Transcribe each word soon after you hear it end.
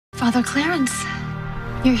Father Clarence,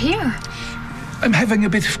 you're here. I'm having a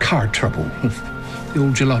bit of car trouble. The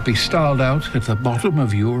old jalopy stalled out at the bottom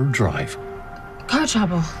of your drive. Car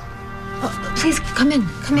trouble? Oh, please, come in,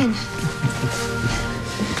 come in.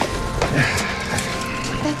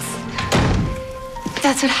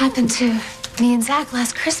 That's what happened to me and Zach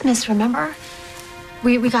last Christmas, remember?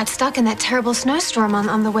 We got stuck in that terrible snowstorm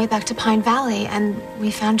on the way back to Pine Valley, and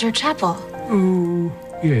we found your chapel. Oh,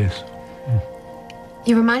 yes.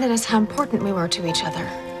 You reminded us how important we were to each other.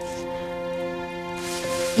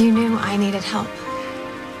 You knew I needed help.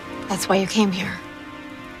 That's why you came here.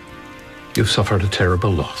 You've suffered a terrible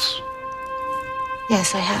loss.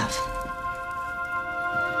 Yes, I have.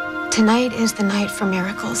 Tonight is the night for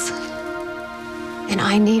miracles. And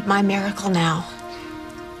I need my miracle now.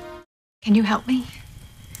 Can you help me?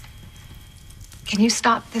 Can you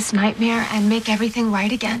stop this nightmare and make everything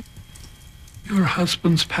right again? Your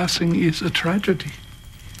husband's passing is a tragedy.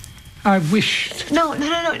 I wished... No.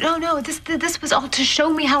 This was all to show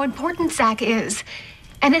me how important Zach is.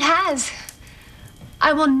 And it has.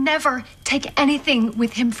 I will never take anything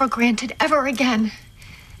with him for granted ever again.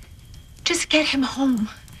 Just get him home.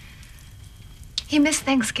 He missed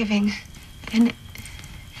Thanksgiving. And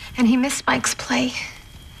he missed Spike's play.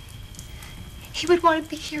 He would want to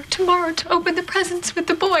be here tomorrow to open the presents with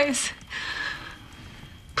the boys.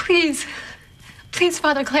 Please,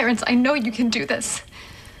 Father Clarence, I know you can do this.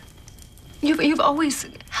 You've always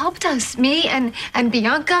helped us, me and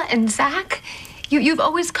Bianca and Zach. You've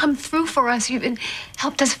always come through for us. You've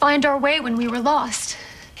helped us find our way when we were lost.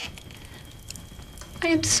 I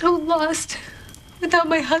am so lost without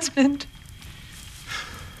my husband.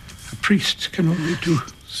 A priest can only do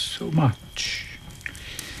so much.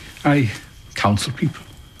 I counsel people.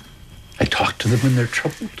 I talk to them when they're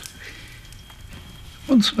troubled.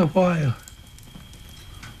 Once in a while.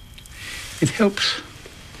 It helps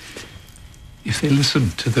if they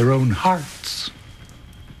listen to their own hearts.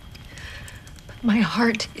 But my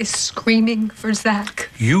heart is screaming for Zach.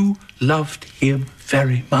 You loved him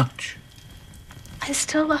very much. I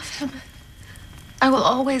still love him. I will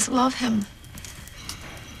always love him.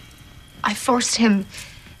 I forced him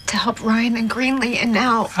to help Ryan and Greenlee, and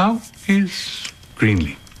now... How is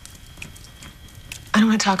Greenlee? I don't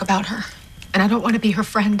want to talk about her, and I don't want to be her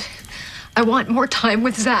friend. I want more time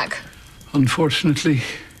with Zach. Unfortunately,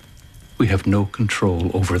 we have no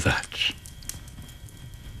control over that.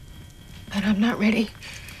 But I'm not ready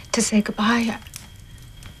to say goodbye.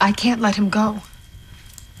 I can't let him go.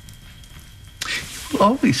 You will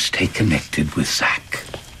always stay connected with Zach.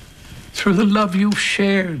 Through the love you've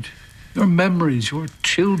shared, your memories, your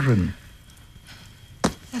children.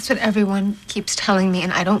 That's what everyone keeps telling me,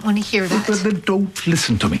 and I don't want to hear that. But then don't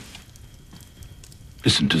listen to me.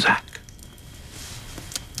 Listen to Zach.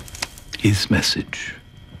 His message.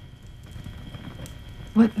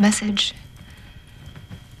 What message?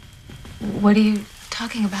 What are you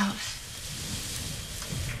talking about?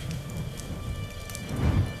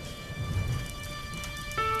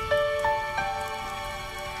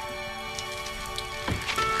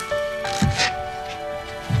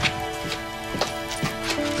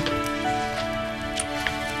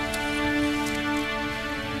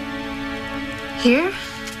 Here?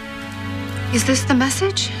 Is this the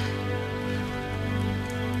message?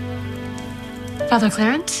 Father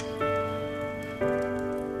Clarence?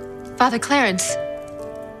 Father Clarence?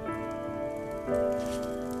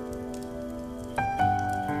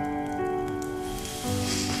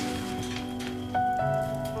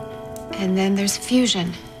 And then there's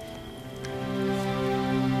fusion.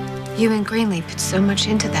 You and Greenlee put so much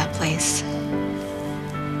into that place.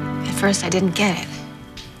 At first, I didn't get it.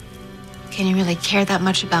 Can you really care that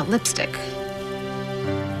much about lipstick?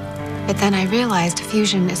 But then I realized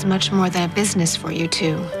fusion is much more than a business for you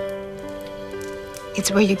two. It's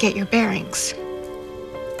where you get your bearings.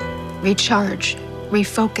 Recharge,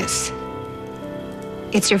 refocus.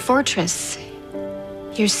 It's your fortress,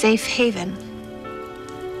 your safe haven.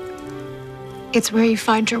 It's where you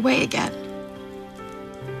find your way again.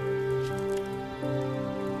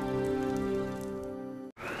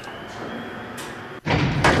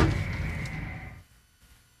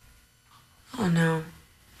 Oh, no.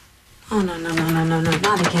 Oh, no,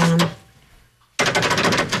 not again.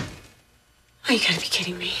 Oh, you gotta be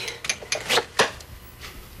kidding me.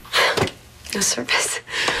 No service.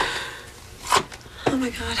 Oh, my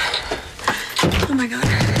God. Oh, my God.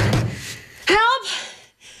 Help!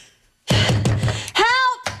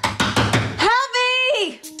 Help! Help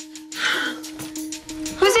me!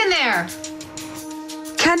 Who's in there?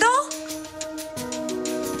 Kendall?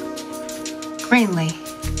 Greenlee.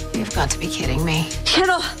 You've got to be kidding me.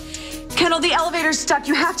 Kendall, Kendall, the elevator's stuck.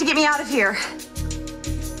 You have to get me out of here.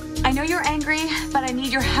 I know you're angry, but I need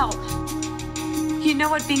your help. You know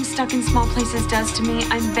what being stuck in small places does to me.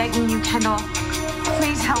 I'm begging you, Kendall.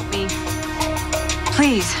 Please help me.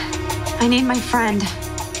 Please. I need my friend.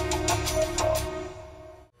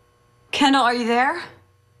 Kendall, are you there?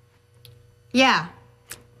 Yeah.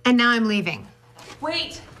 And now I'm leaving.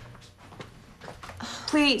 Wait.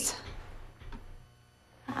 Please.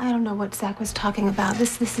 I don't know what Zach was talking about.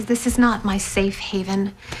 This is not my safe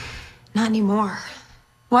haven. Not anymore.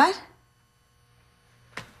 What?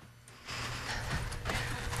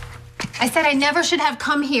 I said I never should have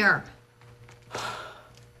come here.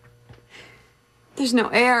 There's no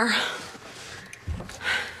air.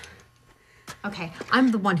 Okay,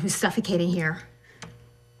 I'm the one who's suffocating here.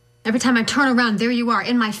 Every time I turn around, there you are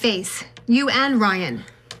in my face. You and Ryan,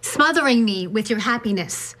 smothering me with your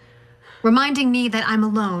happiness, reminding me that I'm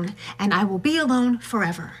alone, and I will be alone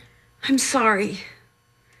forever. I'm sorry.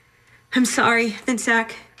 I'm sorry that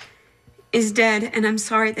Zach is dead, and I'm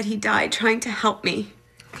sorry that he died trying to help me.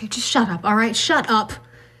 Okay, just shut up, all right? Shut up.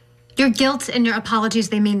 Your guilt and your apologies,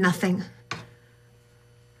 they mean nothing.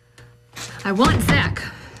 I want Zach.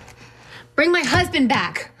 Bring my husband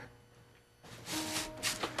back.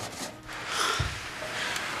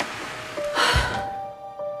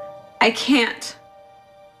 I can't.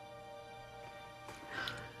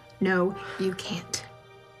 No, you can't.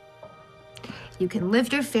 You can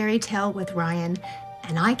live your fairy tale with Ryan,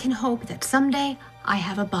 and I can hope that someday I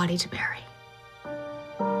have a body to bury.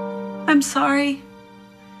 I'm sorry.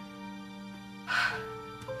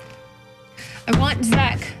 I want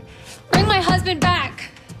Zach. Bring my husband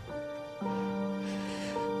back.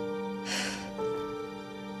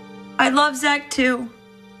 I love Zach too.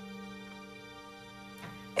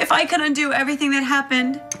 If I could undo everything that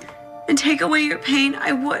happened and take away your pain,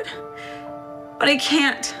 I would. But I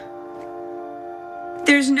can't.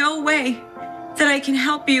 There's no way that I can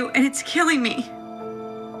help you, and it's killing me.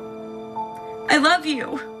 I love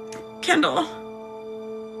you, Kendall.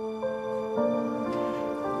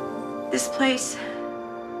 This place.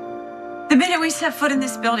 The minute we set foot in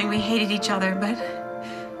this building, we hated each other, but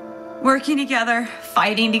working together,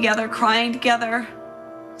 fighting together, crying together,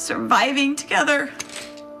 surviving together.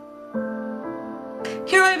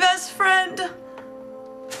 You're my best friend.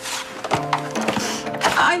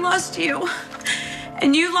 I lost you,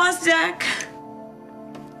 and you lost Zach.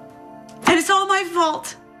 And it's all my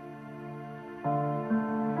fault.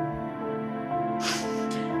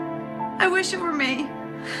 I wish it were me.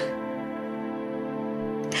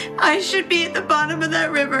 I should be at the bottom of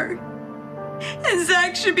that river, and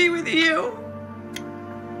Zach should be with you.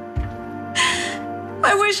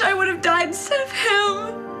 I wish I would have died instead of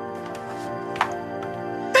him.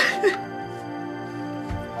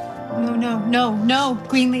 No,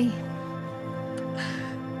 Greenlee.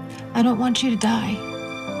 I don't want you to die.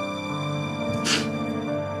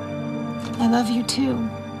 I love you too.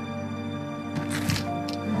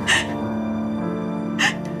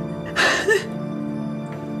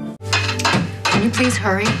 Can you please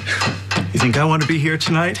hurry? You think I want to be here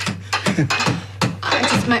tonight?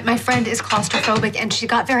 My friend is claustrophobic and she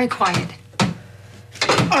got very quiet.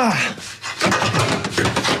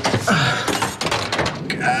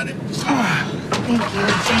 Got it. Thank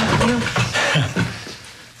you.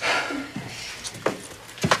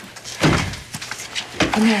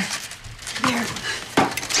 Come here.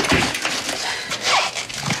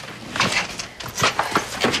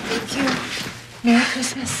 Thank you. Merry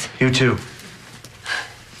Christmas. You too.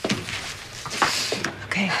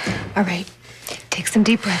 Okay, all right. Take some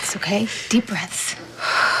deep breaths, okay? Deep breaths.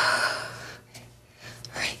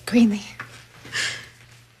 All right, Greenlee.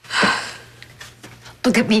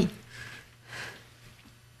 Look at me.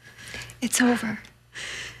 It's over.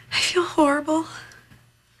 I feel horrible.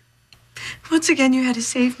 Once again, you had to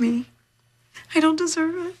save me. I don't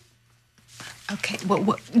deserve it. Okay,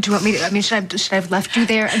 what do you want me to, I mean, should I have left you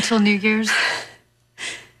there until New Year's?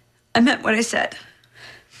 I meant what I said.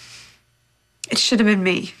 It should have been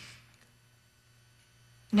me.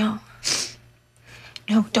 No,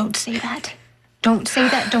 don't say that. Don't say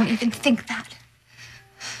that. Don't even think that.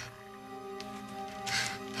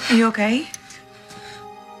 Are you okay?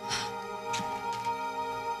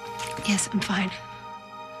 Yes, I'm fine.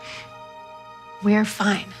 We're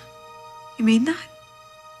fine. You mean that?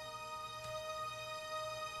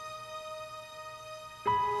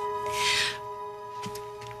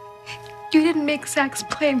 You didn't make Zach's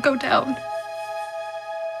plan go down.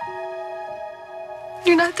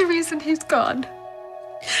 You're not the reason he's gone.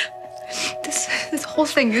 This whole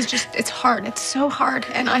thing is just, it's hard. It's so hard,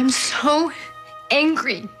 and I'm so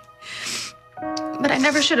angry. But I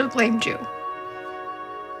never should have blamed you.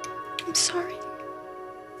 I'm sorry.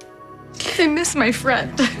 I miss my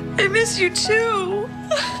friend. I miss you too.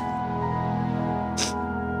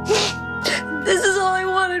 This is all I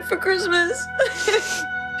wanted for Christmas.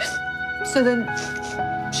 So then,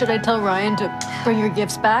 should I tell Ryan to bring your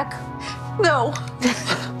gifts back? No.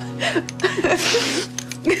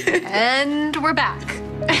 And we're back.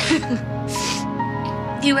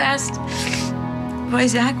 You asked why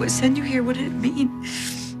Zach would send you here. What did it mean?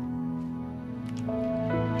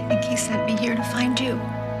 I think he sent me here to find you.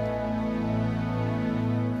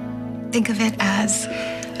 Think of it as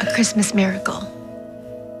a Christmas miracle.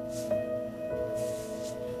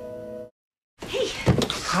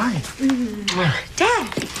 Hi. Dad.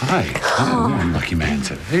 Hi. Oh, unlucky man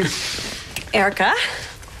today. Erica.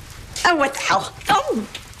 Oh, what the hell? Oh.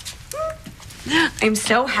 I'm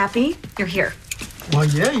so happy you're here. Well,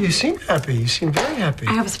 yeah, you seem happy. You seem very happy.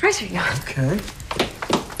 I have a surprise for you. Okay.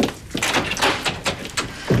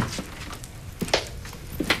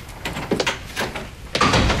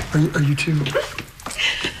 Are you two?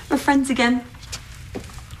 We're friends again.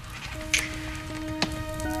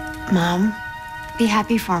 Mom, be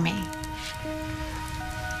happy for me.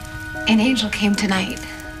 An angel came tonight.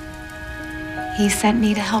 He sent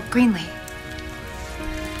me to help Greenlee.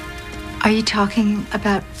 Are you talking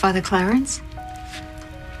about Father Clarence?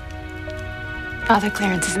 Father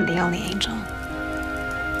Clarence isn't the only angel.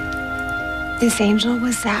 This angel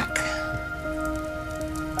was Zach.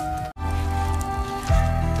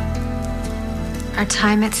 Our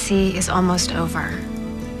time at sea is almost over.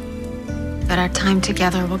 But our time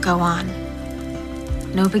together will go on.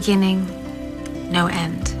 No beginning, no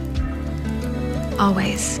end.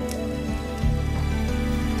 Always.